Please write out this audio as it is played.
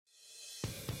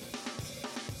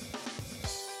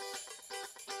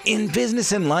In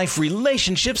business and life,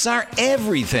 relationships are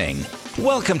everything.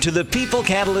 Welcome to the People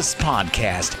Catalyst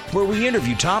podcast, where we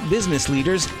interview top business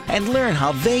leaders and learn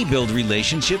how they build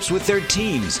relationships with their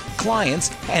teams, clients,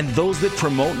 and those that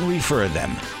promote and refer them.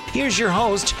 Here's your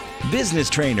host, business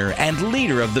trainer and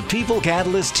leader of the People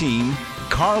Catalyst team,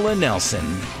 Carla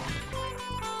Nelson.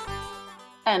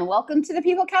 And welcome to the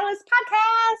People Catalyst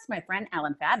podcast, my friend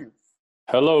Alan Fadden.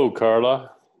 Hello,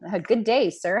 Carla. Good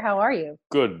day, sir. How are you?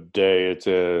 Good day.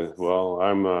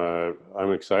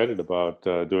 I'm excited about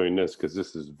doing this because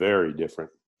this is very different.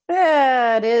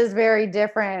 Yeah, it is very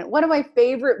different. One of my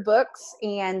favorite books,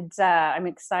 and I'm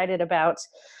excited about,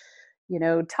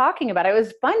 talking about it. It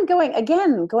was fun going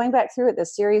back through it.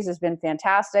 This series has been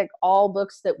fantastic. All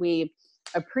books that we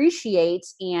appreciate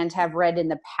and have read in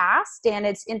the past, and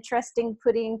it's interesting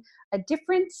putting a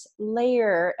different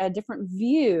layer, a different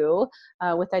view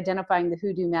with identifying the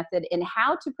hoodoo method and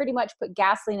how to pretty much put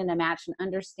gasoline in a match and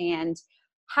understand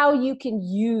how you can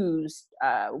use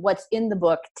what's in the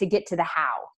book to get to the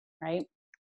how, right?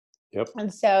 Yep.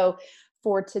 And so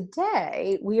for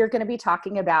today, we are going to be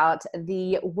talking about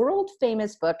the world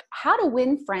famous book, How to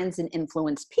Win Friends and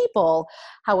Influence People.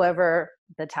 However,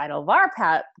 the title of our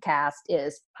podcast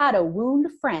is How to Wound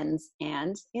Friends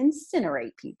and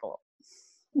Incinerate People.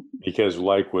 Because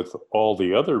like with all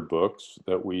the other books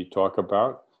that we talk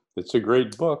about, it's a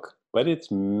great book, but it's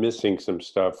missing some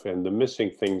stuff, and the missing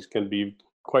things can be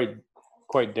quite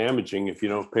damaging if you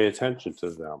don't pay attention to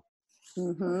them.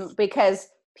 Mm-hmm. Because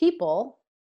people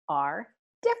are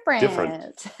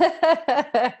different.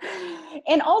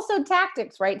 And also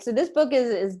tactics, right? So this book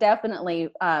is definitely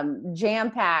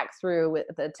jam-packed through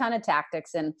with a ton of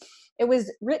tactics, and it was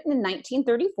written in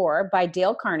 1934 by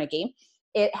Dale Carnegie.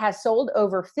 It has sold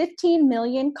over 15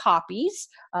 million copies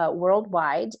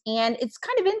worldwide, and it's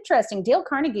kind of interesting. Dale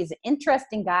Carnegie is an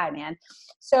interesting guy, man.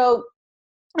 So,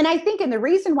 and I think, and the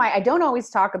reason why I don't always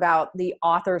talk about the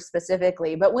author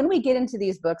specifically, but when we get into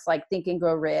these books like Think and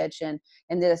Grow Rich and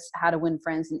this How to Win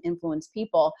Friends and Influence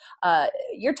People,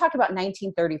 you're talking about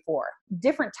 1934,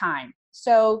 different time.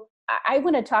 So I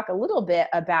want to talk a little bit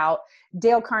about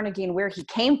Dale Carnegie and where he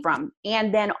came from,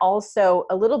 and then also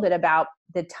a little bit about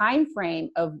the time frame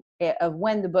of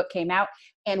when the book came out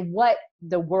and what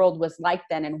the world was like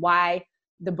then and why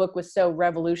the book was so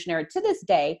revolutionary to this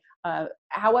day.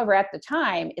 However, at the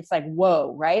time, it's like,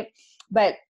 whoa, right?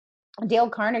 But Dale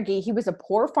Carnegie, he was a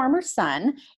poor farmer's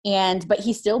son, but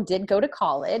he still did go to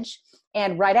college.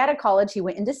 And right out of college, he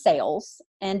went into sales,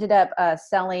 ended up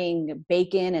selling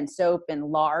bacon and soap and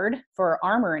lard for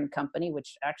Armour and Company,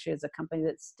 which actually is a company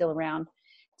that's still around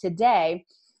today.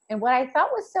 And what I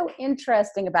thought was so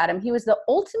interesting about him, he was the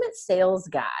ultimate sales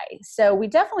guy. So we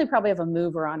definitely probably have a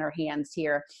mover on our hands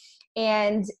here.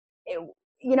 And, a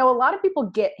lot of people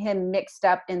get him mixed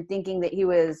up in thinking that he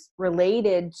was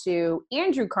related to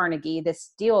Andrew Carnegie, the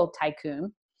steel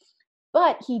tycoon.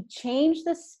 But he changed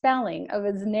the spelling of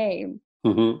his name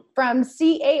from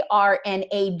Carnagey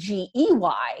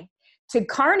to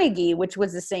Carnegie, which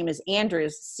was the same as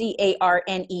Andrew's,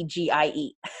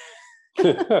 Carnegie.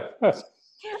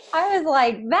 I was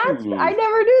like, I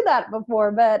never knew that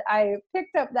before, but I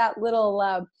picked up that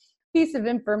little piece of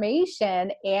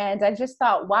information, and I just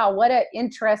thought, wow, what an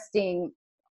interesting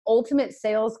ultimate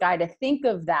sales guy to think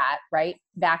of that, right?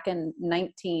 Back in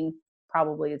it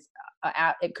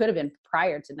could have been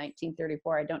prior to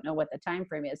 1934. I don't know what the time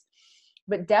frame is,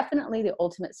 but definitely the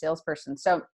ultimate salesperson.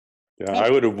 So yeah, I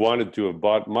would have wanted to have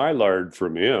bought my lard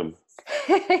from him.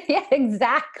 Yeah,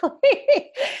 exactly.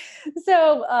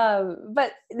 So,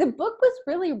 but the book was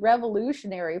really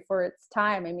revolutionary for its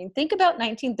time. I mean, think about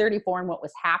 1934 and what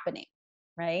was happening,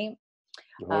 right?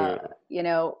 Oh,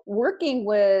 yeah. Working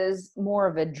was more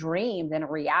of a dream than a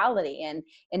reality. And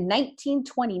in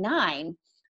 1929,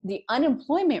 the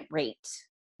unemployment rate,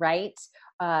 right,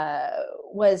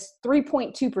 was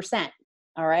 3.2%.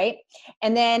 All right.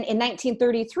 And then in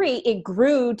 1933, it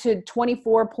grew to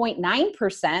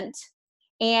 24.9%,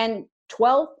 and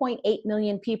 12.8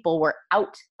 million people were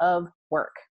out of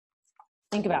work.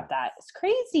 Think about that. It's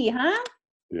crazy, huh?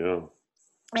 Yeah.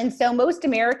 And so most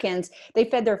Americans, they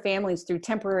fed their families through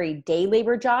temporary day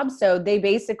labor jobs. So they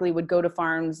basically would go to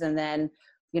farms and then,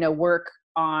 work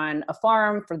on a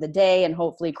farm for the day and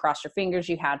hopefully cross your fingers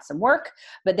you had some work.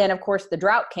 But then of course the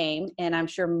drought came, and I'm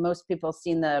sure most people have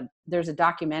seen there's a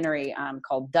documentary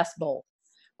called Dust Bowl,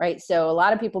 right? So a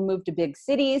lot of people move to big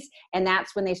cities, and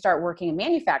that's when they start working in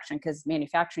manufacturing, because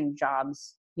manufacturing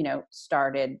jobs,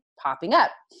 started popping up.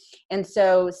 And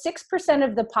so 6%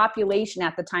 of the population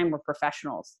at the time were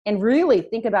professionals. And really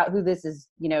think about who this is,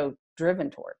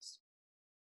 driven towards.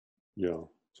 Yeah,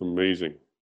 it's amazing.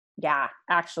 Yeah,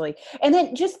 actually. And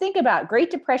then just think about Great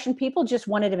Depression, people just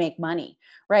wanted to make money,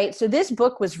 right? So this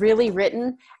book was really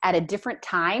written at a different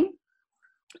time,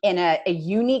 in a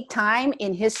unique time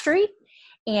in history.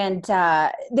 And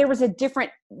there was a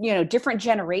different, different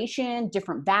generation,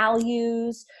 different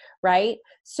values, right?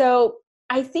 So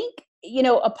I think,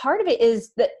 a part of it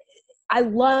is that I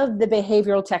love the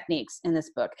behavioral techniques in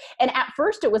this book. And at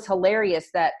first it was hilarious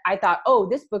that I thought, oh,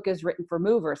 this book is written for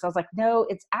movers. I was like, no,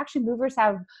 it's actually, movers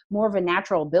have more of a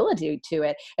natural ability to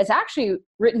it. It's actually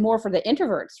written more for the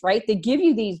introverts, right? They give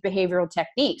you these behavioral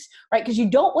techniques, right? Because you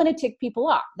don't want to tick people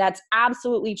off. That's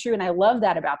absolutely true. And I love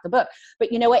that about the book.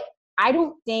 But you know what? I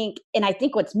don't think, and I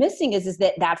think what's missing is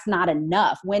that that's not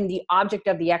enough when the object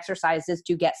of the exercise is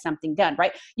to get something done,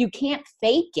 right? You can't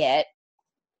fake it.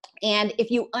 And if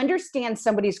you understand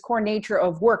somebody's core nature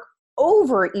of work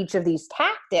over each of these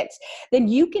tactics, then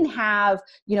you can have,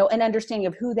 an understanding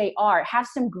of who they are, have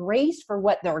some grace for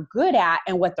what they're good at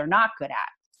and what they're not good at.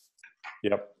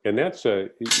 Yep. And that's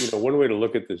one way to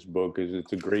look at this book is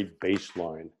it's a great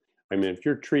baseline. I mean, if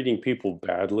you're treating people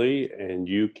badly and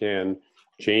you can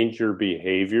change your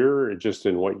behavior just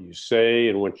in what you say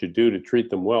and what you do to treat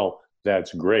them well,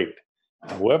 that's great.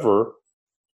 However,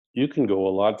 you can go a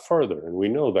lot further, and we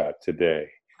know that today.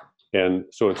 And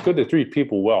so it's good to treat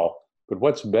people well, but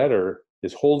what's better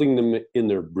is holding them in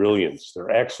their brilliance, their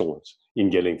excellence in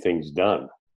getting things done.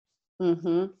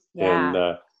 Mm-hmm.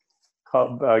 Yeah.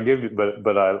 And I give you,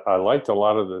 but I liked a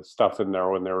lot of the stuff in there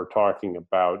when they were talking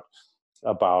about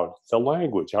the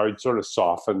language, how you'd sort of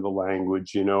soften the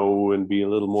language, and be a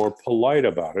little more polite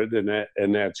about it,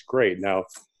 and that's great. Now,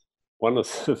 one of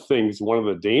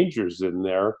the dangers in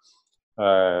there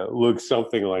looks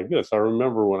something like this. I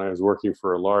remember when I was working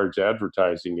for a large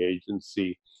advertising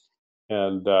agency,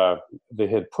 and they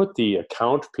had put the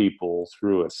account people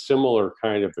through a similar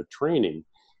kind of a training.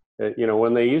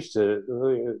 When they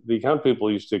the account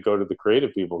people used to go to the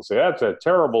creative people and say, "That's a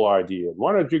terrible idea.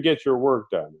 Why don't you get your work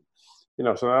done?" And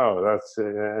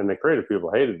the creative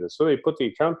people hated this. So they put the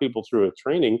account people through a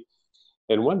training.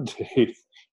 And one day,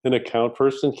 an account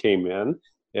person came in,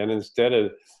 and instead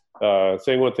of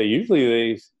saying what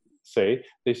they say,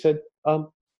 they said,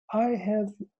 I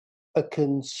have a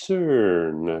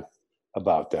concern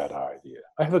about that idea.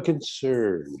 I have a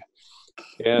concern.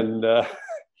 And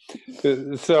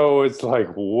so it's like,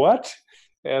 what?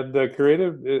 And the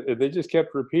creative, they just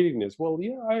kept repeating this. Well,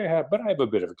 yeah, I have a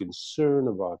bit of a concern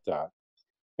about that.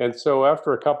 And so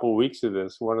after a couple of weeks of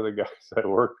this, one of the guys I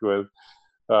worked with,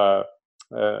 a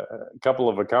couple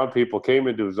of account people came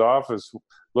into his office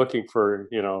looking for,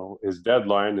 his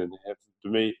deadline and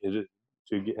to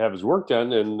have his work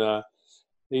done. And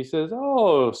he says,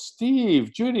 "Oh,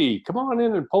 Steve, Judy, come on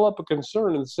in and pull up a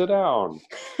concern and sit down."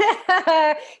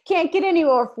 Can't get any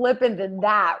more flippant than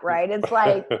that, right? It's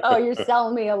like, oh, you're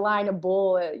selling me a line of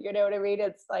bull. You know what I mean?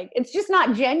 It's like, it's just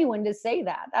not genuine to say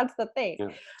that. That's the thing. Yeah.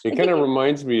 It kind of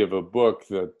reminds me of a book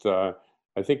that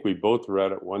I think we both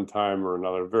read at one time or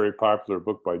another, a very popular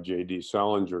book by J.D.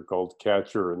 Salinger called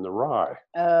Catcher in the Rye.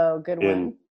 Oh, good one.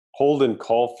 And Holden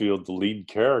Caulfield, the lead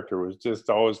character, was just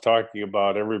always talking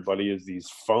about everybody as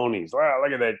these phonies. Wow,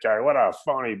 look at that guy. What a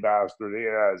phony bastard he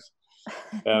is.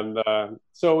 And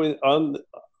so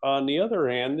on the other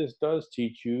hand, this does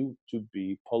teach you to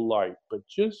be polite, but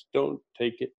just don't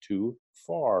take it too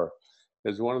far.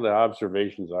 As one of the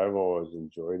observations I've always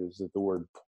enjoyed is that the word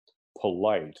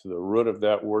polite, the root of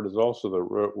that word is also the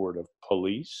root word of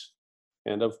police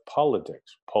and of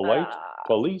politics. Polite,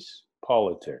 police,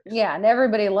 politics. Yeah, and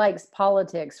everybody likes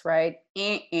politics, right?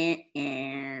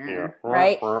 Yeah.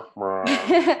 Right?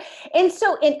 And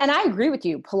so, and I agree with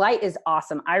you. Polite is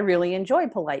awesome. I really enjoy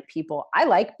polite people. I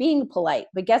like being polite.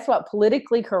 But guess what?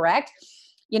 Politically correct,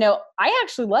 I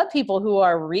actually love people who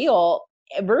are real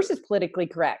versus politically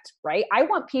correct, right? I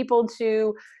want people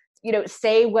to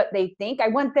say what they think. I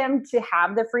want them to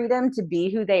have the freedom to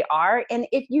be who they are. And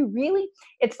if you really,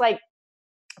 it's like,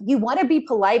 you want to be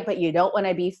polite, but you don't want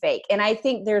to be fake. And I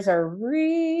think there's a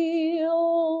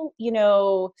real,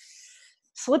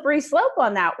 slippery slope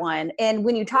on that one. And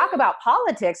when you talk about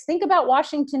politics, think about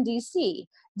Washington, D.C.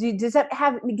 Does that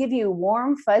give you a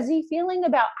warm, fuzzy feeling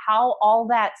about how all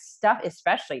that stuff,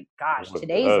 especially,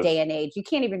 today's day and age, you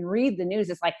can't even read the news.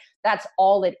 It's like, that's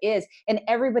all it is. And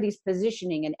everybody's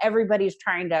positioning and everybody's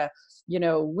trying to,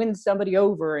 win somebody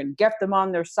over and get them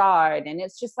on their side. And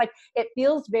it's just like, it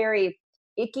feels very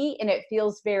icky and it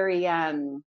feels very,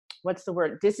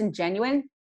 disingenuous.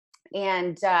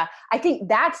 And I think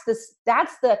that's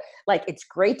the, like, it's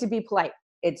great to be polite.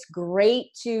 It's great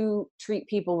to treat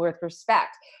people with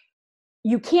respect.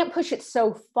 You can't push it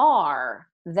so far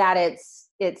that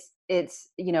it's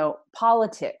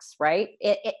politics, right?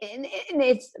 And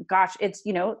it's, gosh, it's,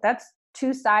 that's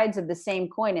two sides of the same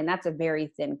coin, and that's a very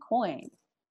thin coin.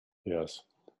 Yes.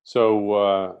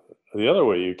 So the other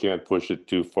way you can't push it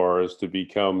too far is to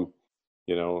become,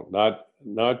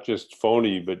 not just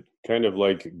phony, but kind of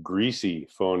like greasy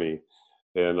phony.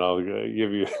 And I'll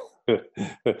give you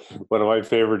one of my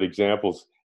favorite examples.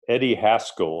 Eddie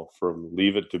Haskell from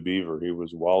Leave It to Beaver. He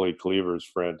was Wally Cleaver's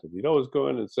friend. And he'd always go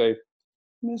in and say,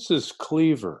 "Mrs.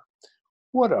 Cleaver,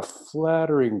 what a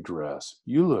flattering dress.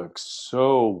 You look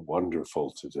so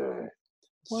wonderful today."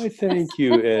 Why, thank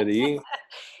you, Eddie.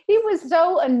 He was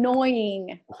so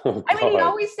annoying. Oh, I mean, he God.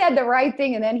 always said the right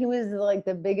thing, and then he was like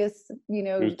the biggest, He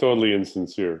was totally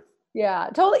insincere. Yeah,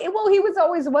 totally. Well, he was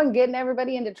always the one getting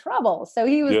everybody into trouble. So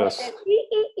he was Yes. like,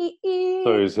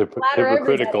 So he's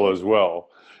hypocritical as well.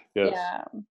 Yes.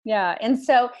 Yeah. And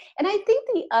I think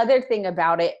the other thing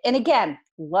about it, and again,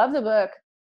 love the book.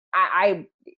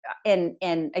 And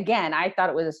again, I thought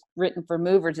it was written for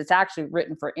movers. It's actually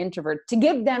written for introverts to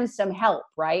give them some help,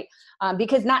 right?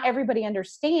 Because not everybody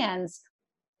understands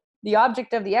the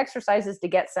object of the exercise is to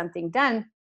get something done,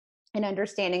 and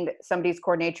understanding that somebody's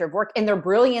core nature of work and their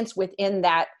brilliance within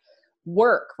that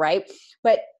work, right?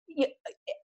 But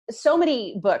so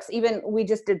many books, even we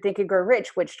just did Think and Grow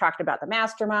Rich, which talked about the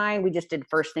mastermind. We just did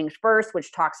First Things First,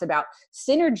 which talks about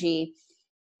synergy.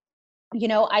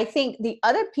 I think the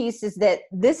other piece is that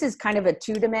this is kind of a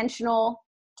two-dimensional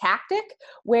tactic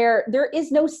where there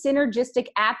is no synergistic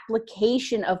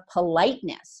application of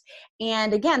politeness.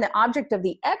 And again, the object of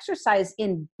the exercise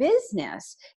in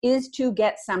business is to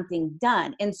get something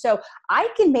done. And so I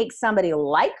can make somebody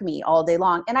like me all day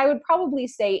long. And I would probably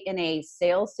say in a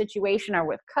sales situation or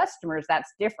with customers,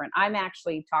 that's different. I'm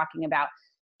actually talking about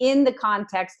in the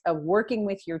context of working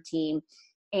with your team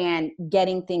and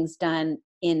getting things done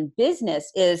in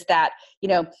business, is that,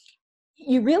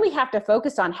 you really have to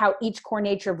focus on how each core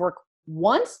nature of work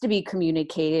wants to be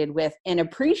communicated with and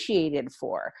appreciated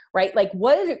for, right? Like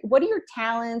what are your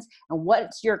talents and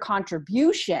what's your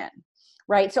contribution,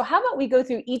 right? So how about we go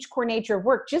through each core nature of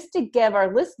work just to give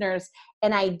our listeners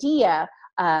an idea,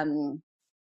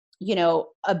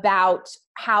 about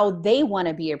how they want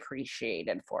to be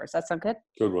appreciated for. Does that sound good?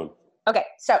 Good one. Okay.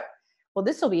 So, well,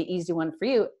 this will be an easy one for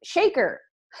you. Shaker,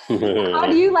 how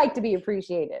do you like to be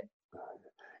appreciated?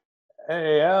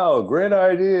 Hey, Al, great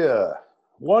idea.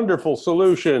 Wonderful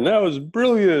solution. That was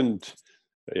brilliant.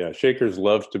 Yeah, Shakers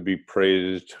love to be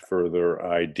praised for their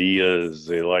ideas.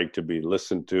 They like to be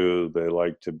listened to. They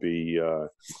like to be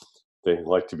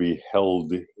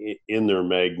held in their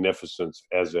magnificence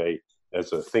as a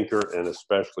thinker, and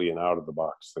especially an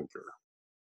out-of-the-box thinker.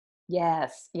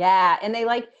 Yes. Yeah. And they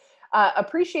like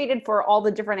appreciated for all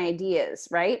the different ideas,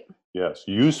 right? Yes.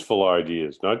 Useful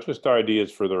ideas, not just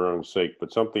ideas for their own sake,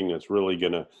 but something that's really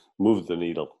going to move the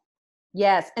needle.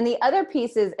 Yes. And the other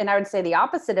piece is, and I would say the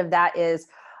opposite of that is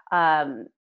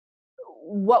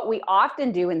what we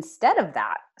often do instead of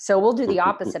that. So we'll do the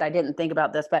opposite. I didn't think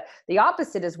about this, but the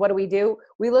opposite is, what do?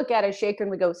 We look at a shaker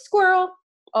and we go, squirrel.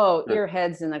 Oh, your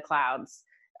head's in the clouds.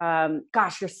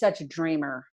 Gosh, you're such a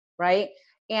dreamer, right?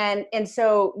 And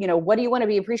so, what do you want to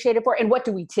be appreciated for? And what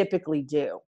do we typically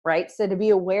do, right? So to be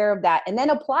aware of that and then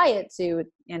apply it to,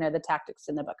 the tactics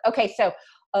in the book. Okay, so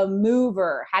a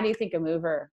mover. How do you think a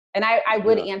mover? And I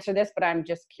would answer this, but I'm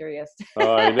just curious.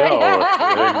 I know,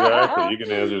 exactly. You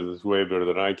can answer this way better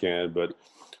than I can, but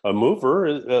a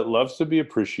mover loves to be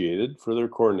appreciated for their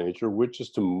core nature, which is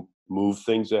to move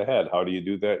things ahead. How do you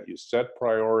do that? You set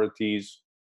priorities,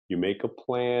 you make a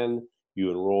plan,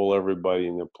 you enroll everybody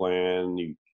in the plan,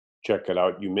 you check it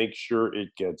out, you make sure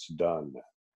it gets done.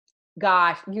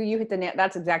 Gosh, you hit the nail.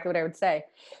 That's exactly what I would say.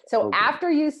 So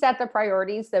after you set the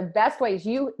priorities, the best way is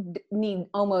you need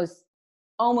almost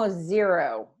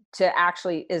zero to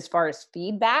actually, as far as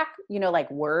feedback,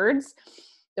 like words.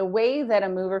 The way that a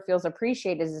mover feels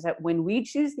appreciated is that when we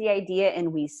choose the idea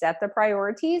and we set the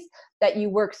priorities, that you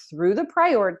work through the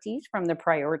priorities from the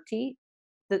priority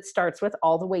that starts with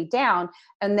all the way down.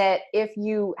 And that if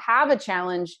you have a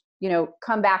challenge,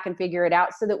 come back and figure it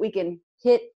out so that we can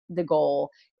hit the goal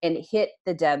and hit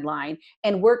the deadline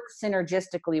and work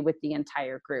synergistically with the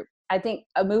entire group. I think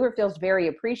a mover feels very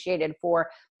appreciated for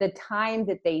the time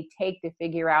that they take to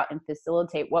figure out and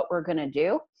facilitate what we're going to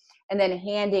do, and then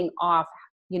handing off,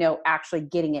 actually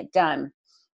getting it done.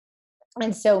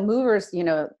 And so movers,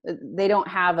 they don't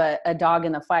have a dog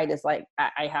in the fight, is like,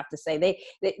 I have to say,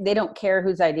 they don't care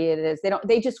whose idea it is.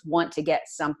 They just want to get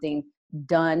something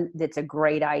done that's a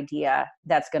great idea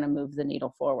that's going to move the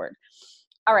needle forward.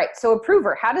 All right. So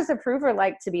approver, how does approver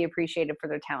like to be appreciated for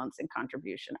their talents and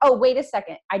contribution? Oh, wait a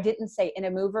second. I didn't say in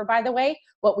a mover, by the way.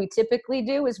 What we typically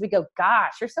do is we go,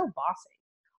 gosh, you're so bossy.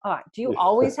 Do you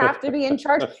always have to be in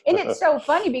charge? And it's so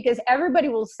funny because everybody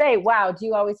will say, wow, do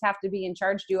you always have to be in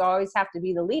charge? Do you always have to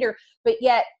be the leader? But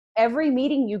yet every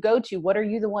meeting you go to, what are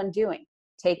you the one doing?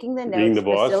 Taking the Being notes, the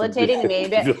boss, facilitating the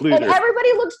meeting, the and leader.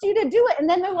 everybody looks to you to do it. And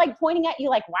then they're like pointing at you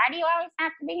like, why do you always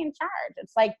have to be in charge?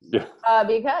 It's like,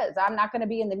 because I'm not going to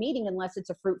be in the meeting unless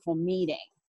it's a fruitful meeting,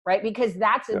 right? Because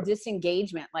that's a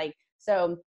disengagement. Like,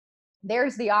 so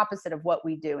there's the opposite of what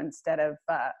we do instead of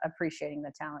appreciating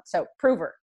the talent. So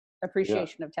prover,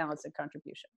 appreciation of talents and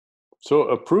contribution. So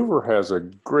a prover has a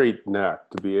great knack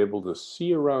to be able to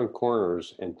see around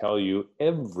corners and tell you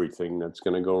everything that's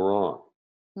going to go wrong.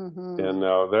 Mm-hmm. And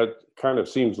that kind of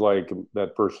seems like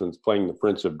that person's playing the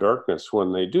Prince of Darkness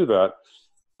when they do that,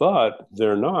 but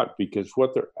they're not, because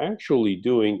what they're actually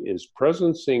doing is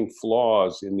presencing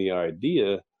flaws in the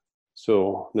idea.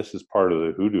 So this is part of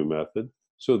the hoodoo method,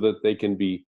 so that they can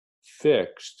be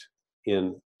fixed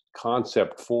in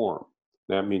concept form.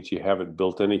 That means you haven't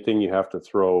built anything you have to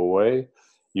throw away.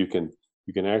 You can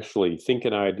actually think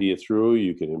an idea through.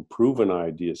 You can improve an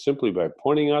idea simply by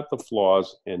pointing out the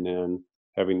flaws and then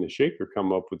having the shaker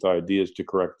come up with ideas to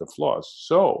correct the flaws.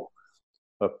 So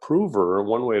a prover,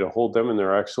 one way to hold them in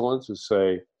their excellence is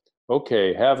say,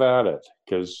 okay, have at it,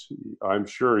 because I'm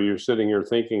sure you're sitting here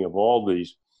thinking of all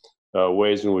these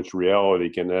ways in which reality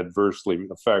can adversely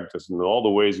affect us and all the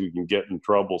ways we can get in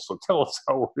trouble. So tell us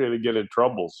how we're going to get in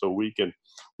trouble so we can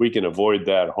avoid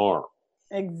that harm.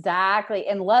 Exactly.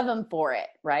 And love them for it.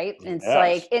 Right. And it's Yes.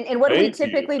 like, and what do we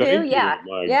typically do? Yeah.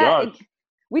 My gosh.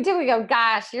 We go,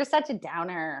 gosh, you're such a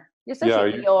downer. You're such Yeah,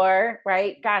 an Eeyore,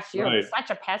 right? Gosh, you're right. such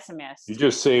a pessimist. You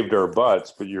just saved our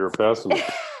butts, but you're a pessimist.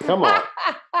 Come on.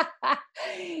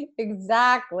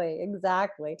 Exactly.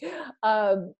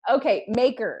 Okay,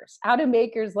 makers. How do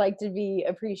makers like to be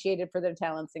appreciated for their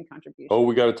talents and contributions? Oh,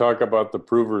 we got to talk about the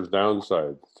prover's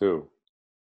downside too,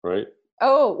 right?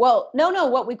 Oh, well, no,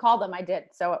 what we call them, I did.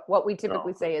 So what we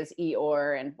typically say is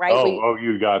Eeyore, and right. Oh,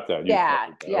 you got that. Yeah.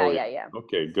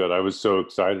 Okay, good. I was so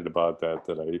excited about that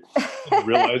I didn't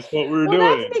realize what we were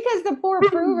well, doing. That's because the poor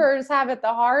provers have it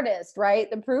the hardest, right?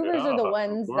 The provers are the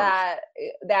ones that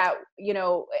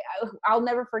I'll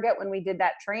never forget when we did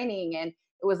that training, and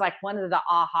it was like one of the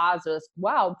ahas was,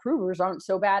 wow, provers aren't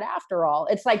so bad after all.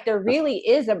 It's like there really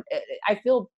is I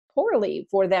feel poorly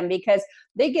for them because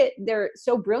they're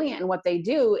so brilliant in what they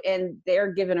do, and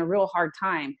they're given a real hard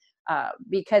time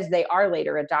because they are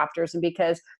later adopters and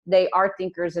because they are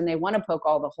thinkers and they want to poke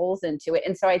all the holes into it.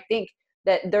 And so I think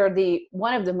that they're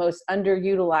one of the most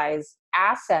underutilized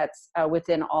assets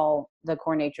within all the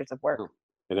core natures of work.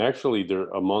 And actually, they're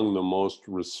among the most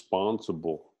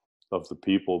responsible of the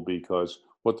people, because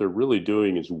what they're really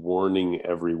doing is warning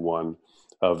everyone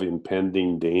of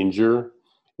impending danger.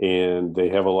 And they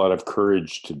have a lot of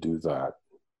courage to do that.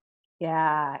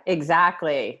 Yeah,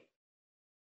 exactly.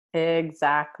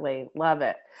 Love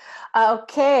it.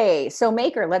 Okay, so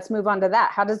maker, let's move on to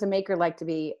that. How does a maker like to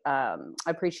be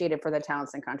appreciated for their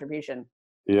talents and contribution?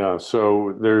 Yeah,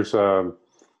 so there's,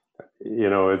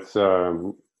 it's,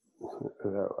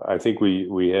 I think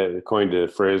we had coined a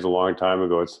phrase a long time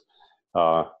ago.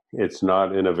 It's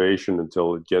not innovation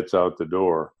until it gets out the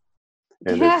door.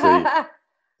 And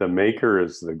the maker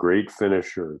is the great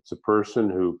finisher. It's a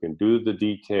person who can do the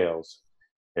details,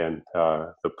 and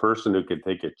the person who can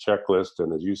take a checklist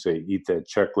and, as you say, eat that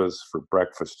checklist for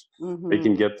breakfast. Mm-hmm. They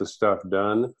can get the stuff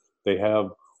done. They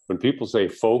have, when people say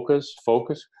focus,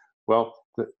 well,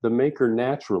 the maker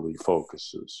naturally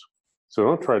focuses. So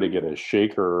don't try to get a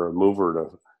shaker or a mover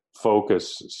to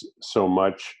focus so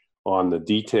much on the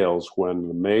details when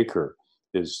the maker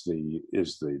is the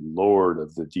lord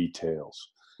of the details.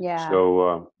 Yeah.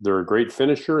 So they're a great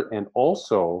finisher, and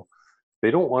also they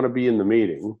don't want to be in the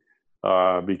meeting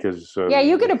because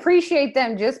you could appreciate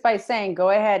them just by saying,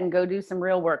 "Go ahead and go do some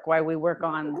real work while we work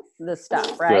on this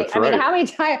stuff." Right? That's right. I mean, how many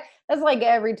times? That's like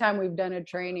every time we've done a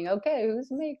training. Okay, who's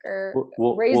the maker?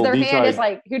 Well, raise their hand. It's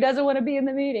like, who doesn't want to be in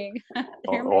the meeting?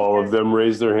 All of them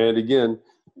raise their hand again,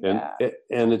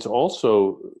 and it's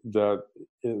also that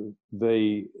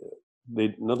they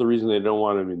another reason they don't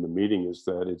want to be in the meeting is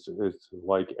that it's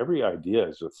like every idea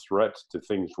is a threat to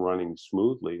things running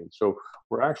smoothly, and so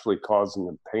we're actually causing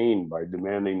them pain by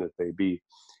demanding that they be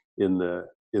in the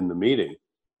meeting.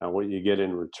 Now, what you get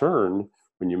in return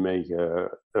when you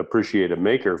appreciate a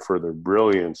maker for their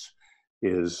brilliance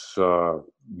is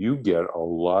you get a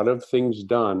lot of things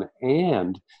done,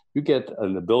 and you get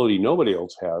an ability nobody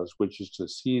else has, which is to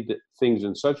see things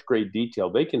in such great detail.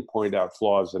 They can point out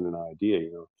flaws in an idea.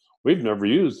 we've never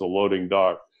used the loading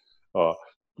dock to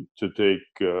take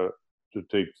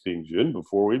things in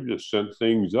before. We've just sent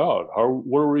things out.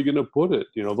 Where are we going to put it?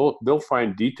 They'll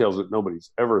find details that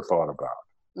nobody's ever thought about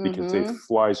because they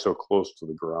fly so close to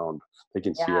the ground. They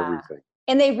can see everything.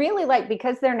 And they really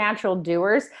because they're natural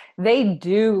doers, they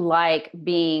do like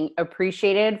being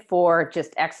appreciated for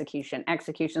just execution.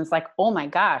 Execution's like, oh my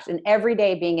gosh. And every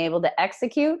day being able to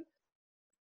execute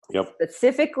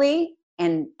specifically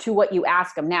and to what you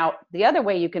ask them. Now, the other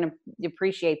way you can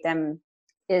appreciate them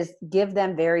is give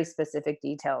them very specific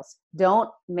details. Don't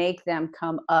make them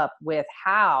come up with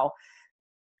how.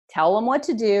 Tell them what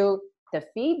to do. The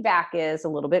feedback is a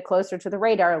little bit closer to the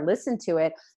radar. Listen to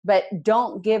it, but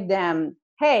don't give them,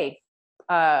 hey,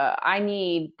 I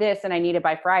need this and I need it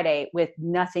by Friday with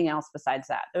nothing else besides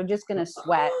that. They're just going to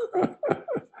sweat.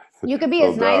 You could be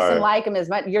as nice and like them as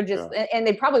much. You're just, and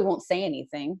they probably won't say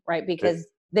anything, right? Because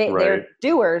they're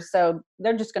doers. So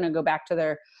they're just going to go back to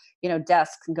their,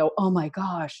 desks and go, oh my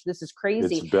gosh, this is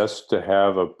crazy. It's best to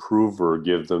have a prover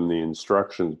give them the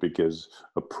instructions, because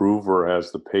a prover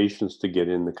has the patience to get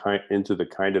into the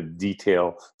kind of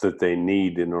detail that they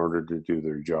need in order to do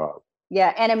their job.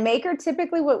 Yeah. And a maker,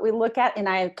 typically what we look at, and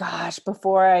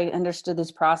before I understood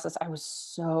this process, I was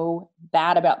so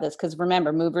bad about this. Because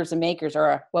remember, movers and makers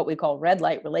are what we call red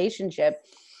light relationship.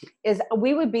 Is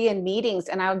we would be in meetings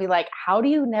and I would be like, how do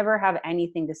you never have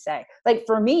anything to say? Like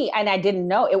for me, and I didn't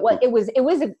know it was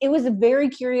a very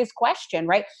curious question,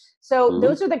 right? So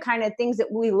those are the kind of things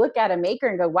that we look at a maker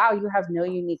and go, wow, you have no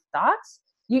unique thoughts.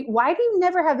 Why do you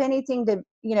never have anything to,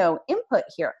 input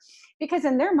here? Because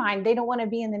in their mind, they don't want to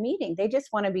be in the meeting. They just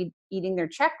want to be eating their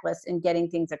checklist and getting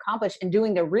things accomplished and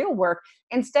doing the real work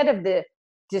instead of the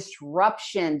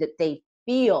disruption that they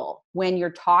feel when you're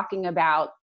talking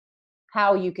about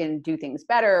how you can do things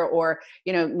better, or,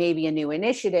 maybe a new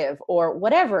initiative or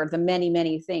whatever the many,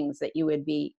 many things that you would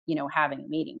be, having a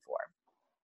meeting for.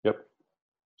 Yep.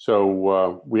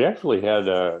 So we actually had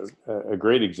a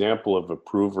great example of a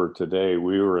prover today.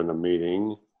 We were in a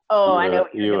meeting. Oh, I know.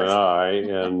 You and I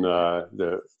and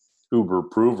the Uber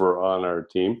prover on our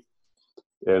team.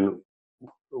 And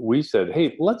we said,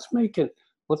 hey, let's make an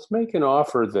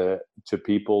offer to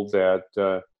people that,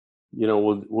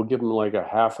 we'll give them like a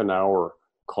half an hour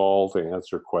call to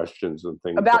answer questions and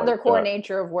things about their core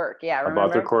nature of work. Yeah. Remember?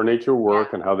 About their core nature of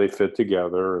work and how they fit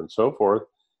together and so forth.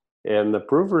 And the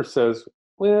prover says,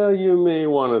 well, you may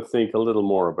want to think a little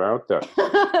more about that.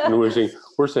 And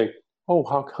we're saying, oh,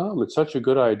 how come? It's such a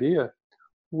good idea.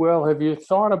 Well, have you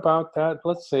thought about that?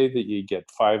 Let's say that you get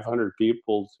 500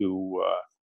 people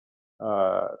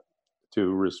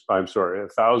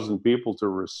 1,000 people to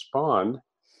respond,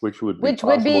 which would be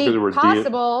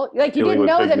possible. Like you didn't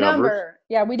know the number.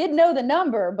 Yeah, we didn't know the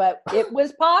number, but it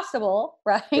was possible,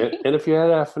 right? And if you had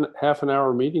half an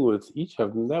hour meeting with each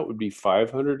of them, that would be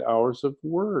 500 hours of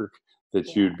work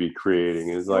that you'd be creating.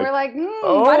 It's like, we're like,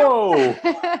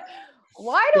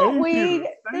 why don't we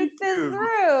think this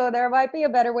through? There might be a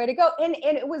better way to go. And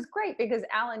it was great because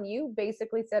Alan, you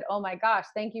basically said, oh my gosh,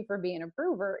 thank you for being a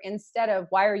prover, instead of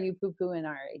why are you poo-pooing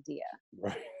our idea?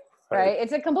 Right.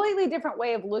 It's a completely different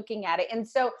way of looking at it. And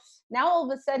so now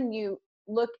all of a sudden you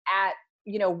look at,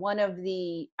 one of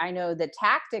the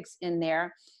tactics in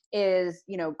there is,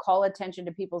 call attention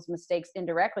to people's mistakes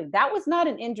indirectly. That was not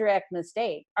an indirect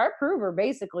mistake. Our prover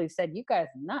basically said, you guys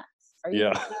are nuts. Are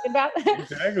you thinking about that?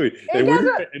 Exactly. And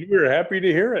we were happy to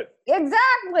hear it.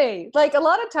 Exactly. Like a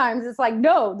lot of times it's like,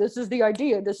 no, this is the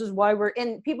idea. This is why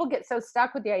and people get so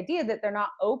stuck with the idea that they're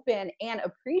not open and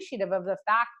appreciative of the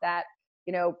fact that,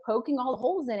 poking all the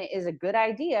holes in it is a good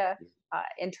idea.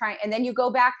 And then you go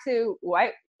back to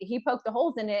why he poked the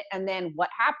holes in it. And then what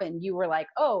happened? You were like,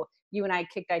 oh, you and I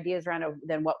kicked ideas around of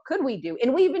then what could we do?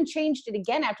 And we even changed it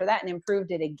again after that and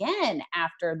improved it again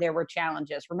after there were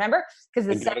challenges. Remember? Because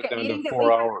the second meeting,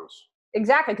 4 hours.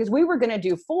 Exactly. Because we were going to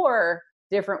do 4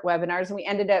 different webinars and we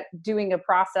ended up doing a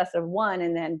process of 1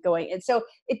 and then going. And so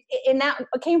and that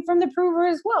came from the prover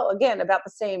as well. Again, about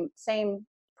the same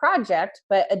project,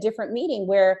 but a different meeting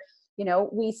where,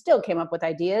 we still came up with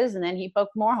ideas and then he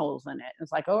poked more holes in it.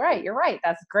 It's like, all right, you're right.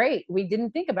 That's great. We didn't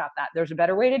think about that. There's a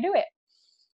better way to do it.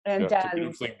 And it's a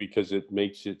good thing because it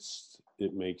makes it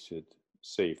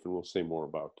safe, and we'll say more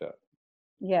about that.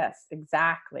 Yes,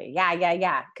 exactly.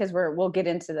 Yeah. Because we'll get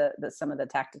into the some of the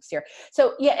tactics here.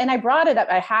 So yeah, and I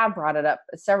have brought it up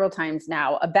several times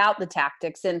now about the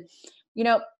tactics, and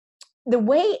the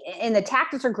way and the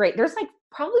tactics are great. There's like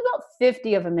probably about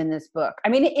 50 of them in this book. I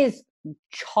mean, it is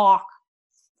chock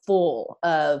full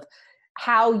of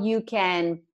how you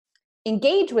can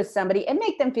engage with somebody and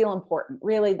make them feel important.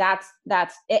 Really, that's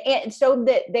it. So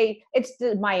that it's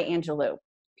the Maya Angelou.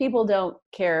 people don't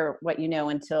care what you know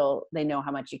until they know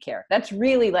how much you care. That's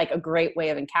really like a great way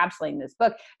of encapsulating this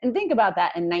book. And think about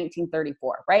that in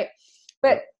 1934, right?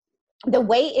 But the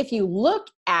way, if you look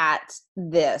at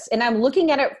this, and I'm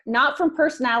looking at it not from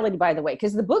personality, by the way,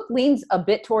 because the book leans a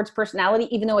bit towards personality,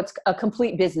 even though it's a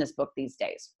complete business book these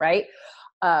days, right?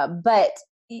 But,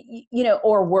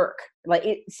 or work,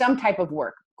 like some type of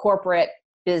work, corporate,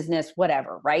 business,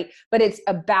 whatever, right? But it's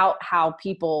about how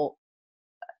people,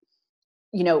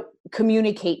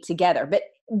 communicate together. But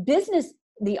business,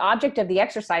 the object of the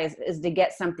exercise is to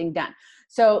get something done.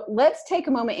 So let's take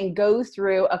a moment and go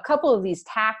through a couple of these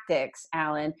tactics,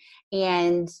 Alan,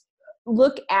 and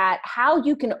look at how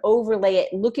you can overlay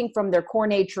it looking from their core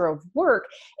nature of work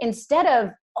instead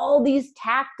of all these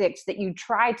tactics that you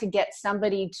try to get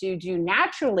somebody to do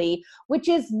naturally, which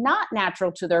is not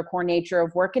natural to their core nature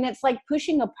of work. And it's like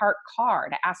pushing a parked car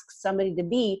to ask somebody to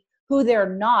be who they're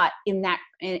not in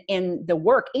the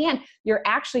work. And you're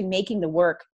actually making the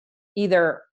work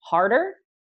either harder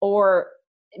or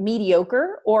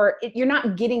mediocre, or you're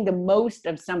not getting the most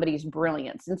of somebody's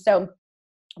brilliance. And so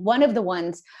one of the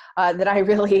ones that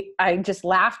I just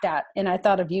laughed at, and I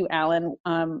thought of you, Alan,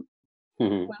 when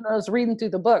I was reading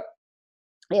through the book,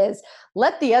 is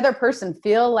let the other person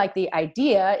feel like the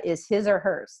idea is his or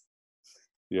hers.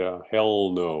 Yeah,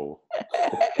 hell no.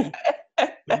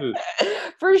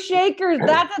 For Shakers,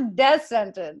 that's a death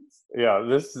sentence. Yeah,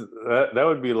 that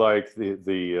would be like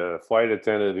the flight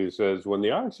attendant who says, when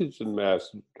the oxygen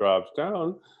mask drops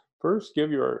down, first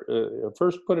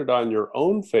put it on your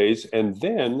own face, and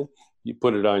then you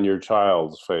put it on your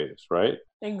child's face, right?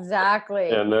 Exactly.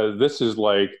 And this is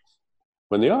like,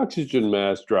 when the oxygen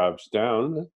mask drops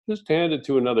down, just hand it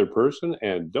to another person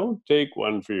and don't take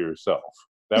one for yourself.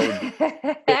 That would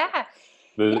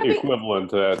be the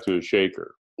equivalent to that to a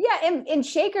shaker. Yeah, and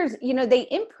shakers, they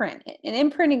imprint, and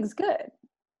imprinting is good.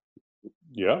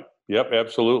 Yeah, yep,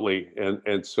 absolutely.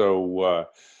 And so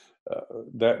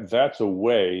that's a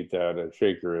way that a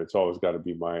shaker, it's always got to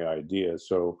be my idea.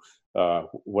 So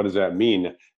what does that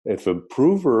mean? If a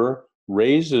prover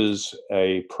raises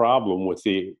a problem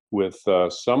with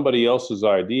somebody else's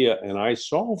idea and I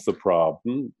solve the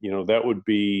problem, that would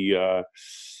be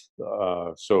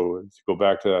so to go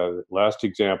back to that last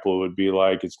example, it would be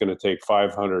like it's going to take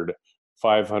 500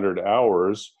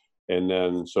 hours, and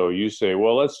then so you say,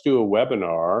 well, let's do a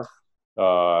webinar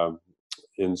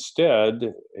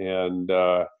instead, and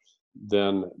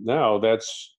then now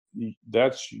that's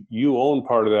you own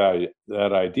part of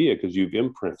that idea because you've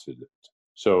imprinted it.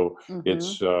 So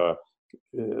it's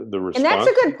the response. And that's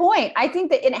a good point. I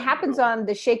think that it happens on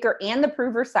the shaker and the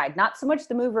prover side, not so much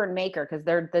the mover and maker, because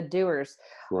they're the doers,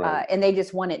 right. And they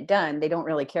just want it done. They don't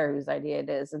really care whose idea it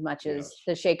is as much as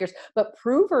the shakers. But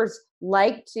provers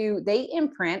they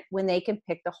imprint when they can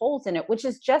pick the holes in it, which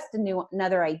is just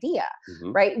another idea,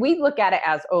 right? We look at it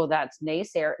as, oh, that's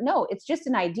naysayer. No, it's just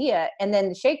an idea. And then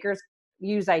the shakers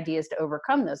use ideas to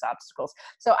overcome those obstacles.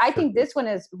 So I think this one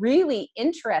is really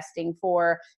interesting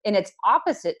and it's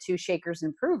opposite to shakers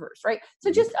and provers, right?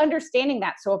 So just understanding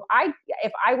that. So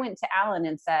if I went to Alan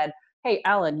and said, hey,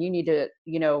 Alan, you need to,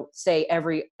 say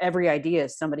every idea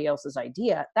is somebody else's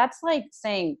idea. That's like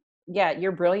saying, yeah,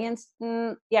 your brilliance,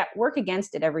 work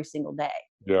against it every single day.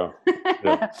 Yeah.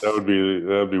 That would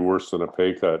be worse than a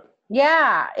pay cut.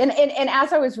 Yeah. And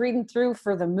as I was reading through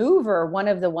for the mover, one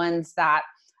of the ones that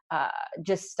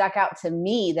just stuck out to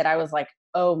me that I was like,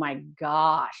 oh my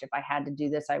gosh, if I had to do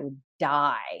this, I would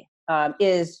die,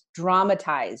 is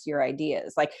dramatize your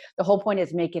ideas. Like the whole point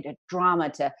is make it a drama,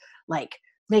 to like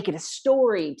make it a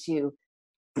story, to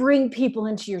bring people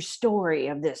into your story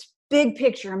of this big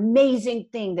picture, amazing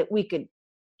thing that we could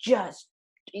just,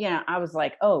 I was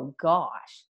like, oh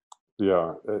gosh.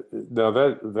 Yeah. Now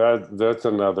that's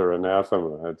another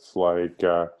anathema. It's like,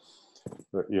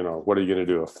 what are you going to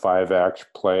do? A 5-act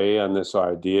play on this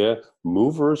idea?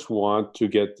 Movers want to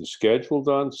get the schedule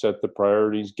done, set the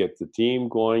priorities, get the team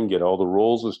going, get all the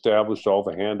roles established, all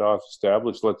the handoffs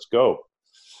established. Let's go.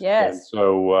 Yes. And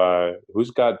so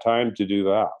who's got time to do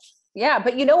that? Yeah,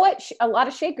 but you know what? A lot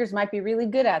of shakers might be really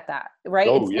good at that, right?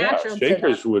 Oh, it's yeah. natural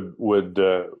Shakers would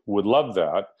love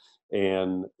that,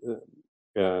 and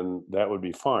that would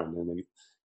be fun.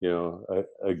 And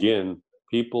again,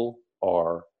 people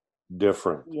are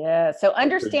different. Yeah. So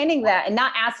understanding that and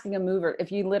not asking a mover, if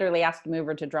you literally ask a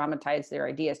mover to dramatize their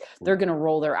ideas, they're going to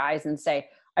roll their eyes and say,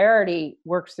 I already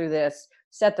worked through this,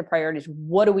 set the priorities.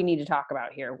 What do we need to talk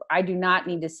about here? I do not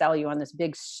need to sell you on this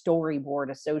big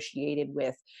storyboard associated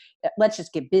with, let's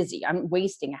just get busy. I'm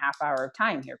wasting a half hour of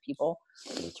time here, people.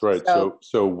 That's right.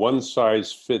 So one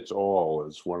size fits all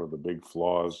is one of the big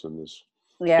flaws in this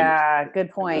Yeah,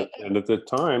 good point. And at the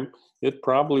time, it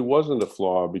probably wasn't a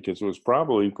flaw because it was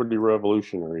probably pretty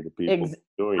revolutionary to people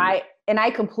doing it. I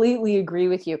completely agree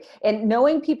with you. And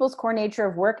knowing people's core nature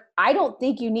of work, I don't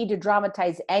think you need to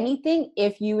dramatize anything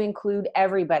if you include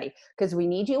everybody, because we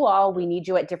need you all, we need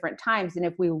you at different times. And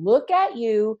if we look at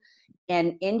you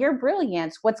and in your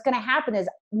brilliance, what's going to happen is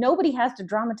nobody has to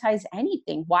dramatize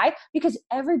anything. Why? Because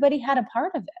everybody had a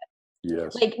part of it.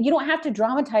 Yes. Like, you don't have to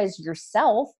dramatize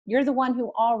yourself. You're the one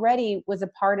who already was a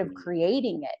part of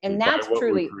creating it. And that's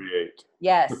truly, create.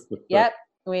 yes. Yep.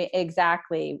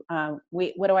 Exactly.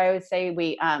 What do I always say?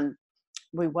 We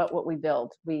what we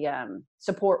build. We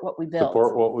support what we build.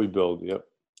 Support what we build. Yep.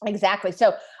 Exactly.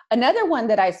 So another one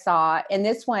that I saw, and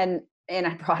this one, and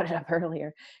I brought it up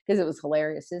earlier because it was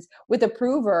hilarious, is with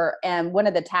Approver. And one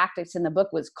of the tactics in the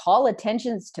book was call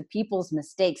attentions to people's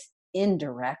mistakes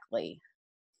indirectly.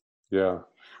 Yeah.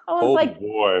 I was like,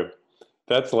 boy,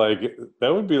 that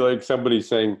would be like somebody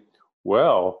saying,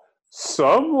 well,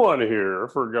 someone here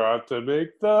forgot to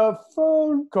make the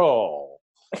phone call.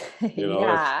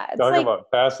 Yeah, it's talking like,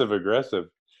 about passive aggressive.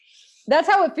 That's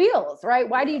how it feels, right?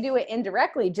 Why do you do it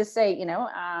indirectly? Just say,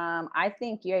 I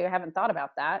think you haven't thought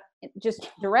about that.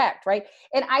 Just direct, right?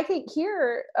 And I think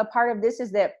here, a part of this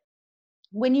is that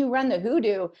when you run the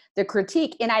hoodoo, the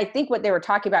critique, and I think what they were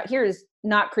talking about here is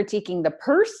not critiquing the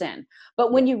person,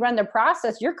 but when you run the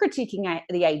process, you're critiquing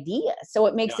the idea. So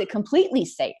it makes it completely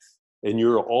safe. And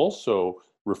you're also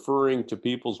referring to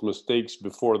people's mistakes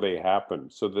before they happen,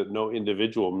 so that no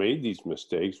individual made these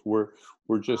mistakes. We're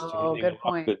just handing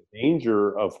up the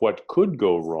danger of what could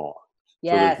go wrong.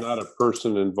 Yes. So there's not a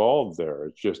person involved there.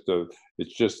 It's just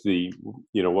the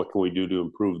what can we do to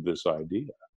improve this idea?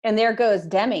 And there goes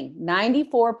Deming.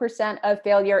 94% of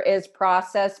failure is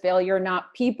process failure,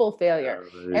 not people failure.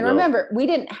 And remember, we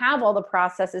didn't have all the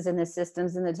processes and the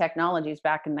systems and the technologies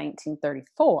back in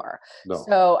 1934. No.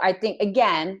 So I think,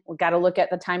 again, we've got to look at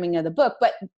the timing of the book.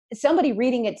 But somebody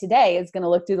reading it today is going to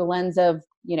look through the lens of,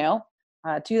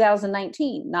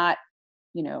 2019, not,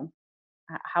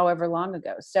 however long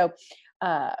ago. So,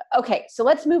 okay, so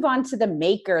let's move on to the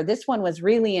maker. This one was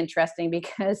really interesting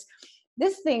because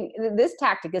this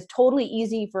tactic is totally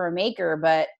easy for a maker,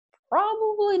 but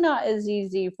probably not as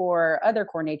easy for other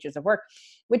core natures of work,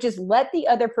 which is let the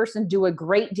other person do a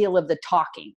great deal of the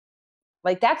talking.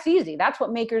 Like, that's easy. That's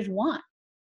what makers want.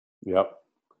 Yep.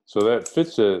 So that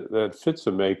fits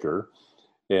a maker.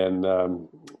 And,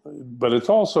 but it's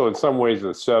also in some ways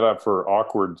a setup for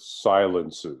awkward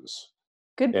silences.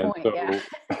 Good point. So, yeah.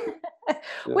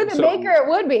 With a maker, it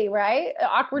would be, right?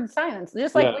 Awkward silence.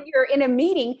 Just like when you're in a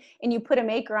meeting and you put a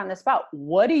maker on the spot.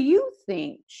 What do you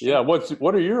think? Yeah.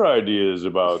 What are your ideas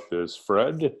about this,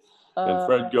 Fred? And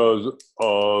Fred goes,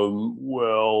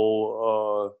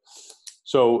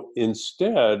 so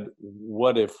instead,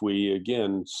 what if we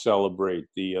again celebrate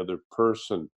the other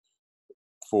person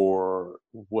for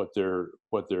what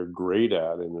they're great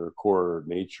at in their core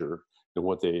nature and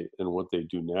what they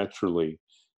do naturally?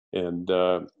 And,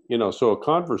 so a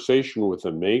conversation with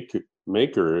a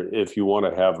maker, if you want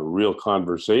to have a real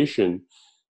conversation,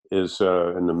 is,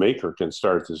 and the maker can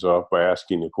start this off by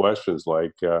asking the questions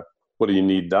like, what do you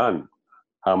need done?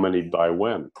 How many by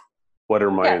when? What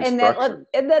are my instructions?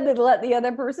 And then let the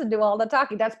other person do all the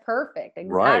talking. That's perfect.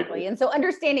 Exactly. Right. And so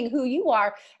understanding who you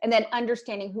are and then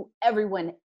understanding who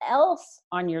everyone else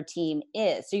on your team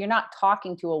is. So you're not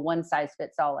talking to a one size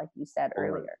fits all, like you said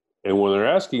earlier. And when they're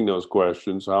asking those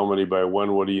questions, how many by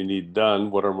when, what do you need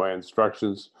done? What are my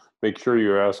instructions? Make sure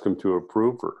you ask them to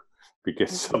Approver,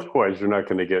 because otherwise you're not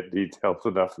going to get detailed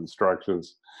enough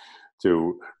instructions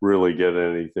to really get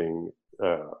anything.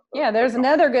 There's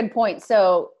another good point.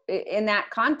 So in that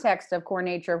context of core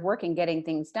nature of work and getting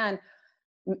things done,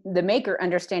 the maker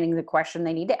understanding the question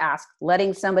they need to ask,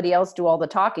 letting somebody else do all the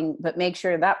talking, but make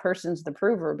sure that person's the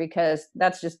prover, because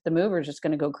that's just the mover's just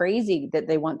going to go crazy that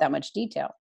they want that much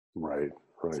detail. Right.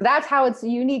 So that's how it's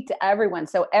unique to everyone.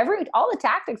 So all the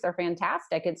tactics are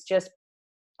fantastic. It's just,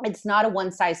 it's not a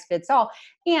one size fits all.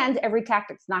 And every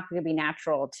tactic's not going to be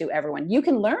natural to everyone. You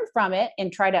can learn from it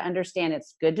and try to understand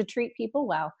it's good to treat people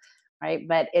well, right?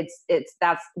 But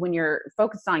that's when you're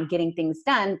focused on getting things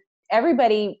done,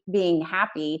 everybody being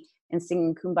happy and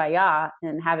singing Kumbaya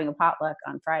and having a potluck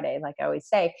on Friday, like I always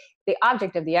say, the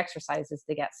object of the exercise is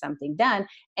to get something done.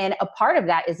 And a part of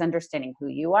that is understanding who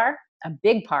you are, a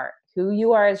big part, who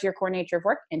you are as your core nature of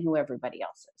work and who everybody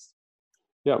else is.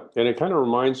 Yeah, and it kind of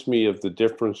reminds me of the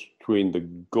difference between the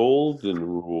golden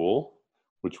rule,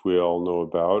 which we all know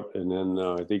about, and then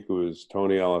I think it was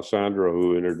Tony Alessandro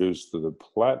who introduced the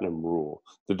platinum rule.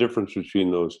 The difference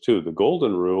between those two, the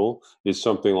golden rule is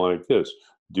something like this: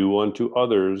 do unto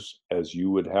others as you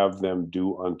would have them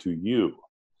do unto you.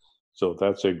 So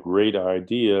that's a great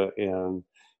idea. And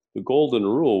the golden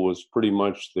rule was pretty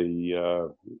much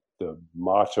the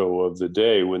motto of the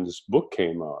day when this book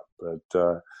came out.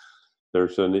 But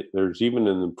there's even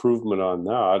an improvement on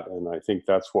that, and I think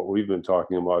that's what we've been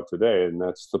talking about today, and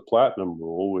that's the platinum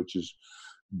rule, which is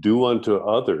do unto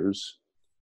others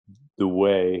the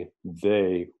way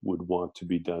they would want to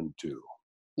be done to.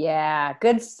 Yeah,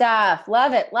 good stuff.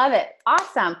 Love it. Love it.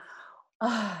 Awesome.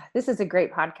 Oh, this is a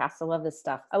great podcast. I love this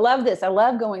stuff. I love this. I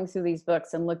love going through these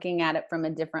books and looking at it from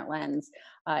a different lens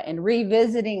and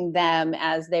revisiting them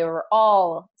as they were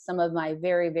all some of my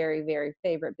very, very, very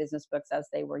favorite business books as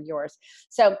they were yours.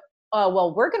 So,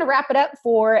 well, we're going to wrap it up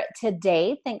for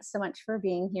today. Thanks so much for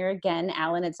being here again,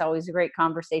 Alan. It's always a great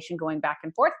conversation going back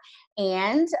and forth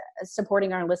and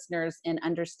supporting our listeners in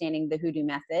understanding the Hoodoo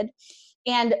method.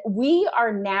 And we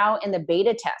are now in the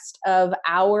beta test of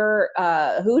our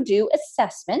Hoodoo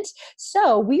assessment.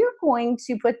 So we are going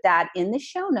to put that in the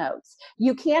show notes.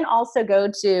 You can also go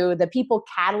to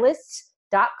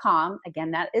thepeoplecatalyst.com.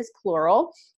 Again, that is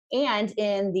plural. And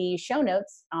in the show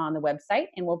notes on the website,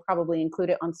 and we'll probably include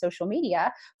it on social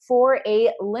media, for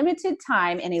a limited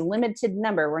time and a limited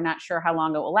number, we're not sure how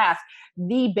long it will last,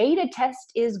 the beta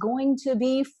test is going to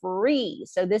be free.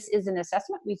 So this is an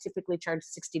assessment we typically charge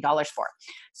 $60 for.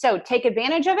 So take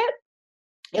advantage of it.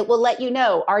 It will let you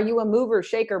know, are you a mover,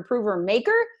 shaker, prover,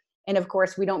 maker? And of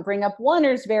course, we don't bring up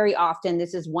oneers very often.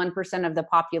 This is 1% of the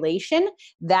population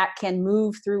that can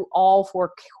move through all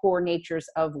four core natures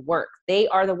of work. They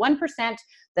are the 1%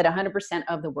 that 100%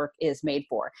 of the work is made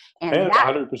for. And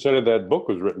 100% of that book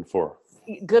was written for.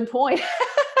 Good point.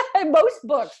 Most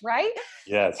books, right?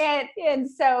 Yes. And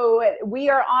so we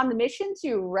are on the mission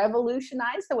to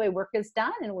revolutionize the way work is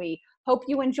done. And we hope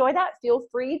you enjoy that. Feel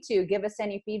free to give us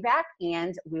any feedback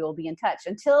and we will be in touch.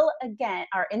 Until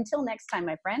next time,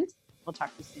 my friend, we'll talk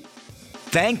to you soon.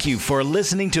 Thank you for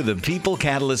listening to the People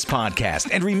Catalyst podcast.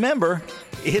 And remember,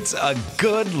 it's a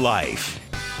good life.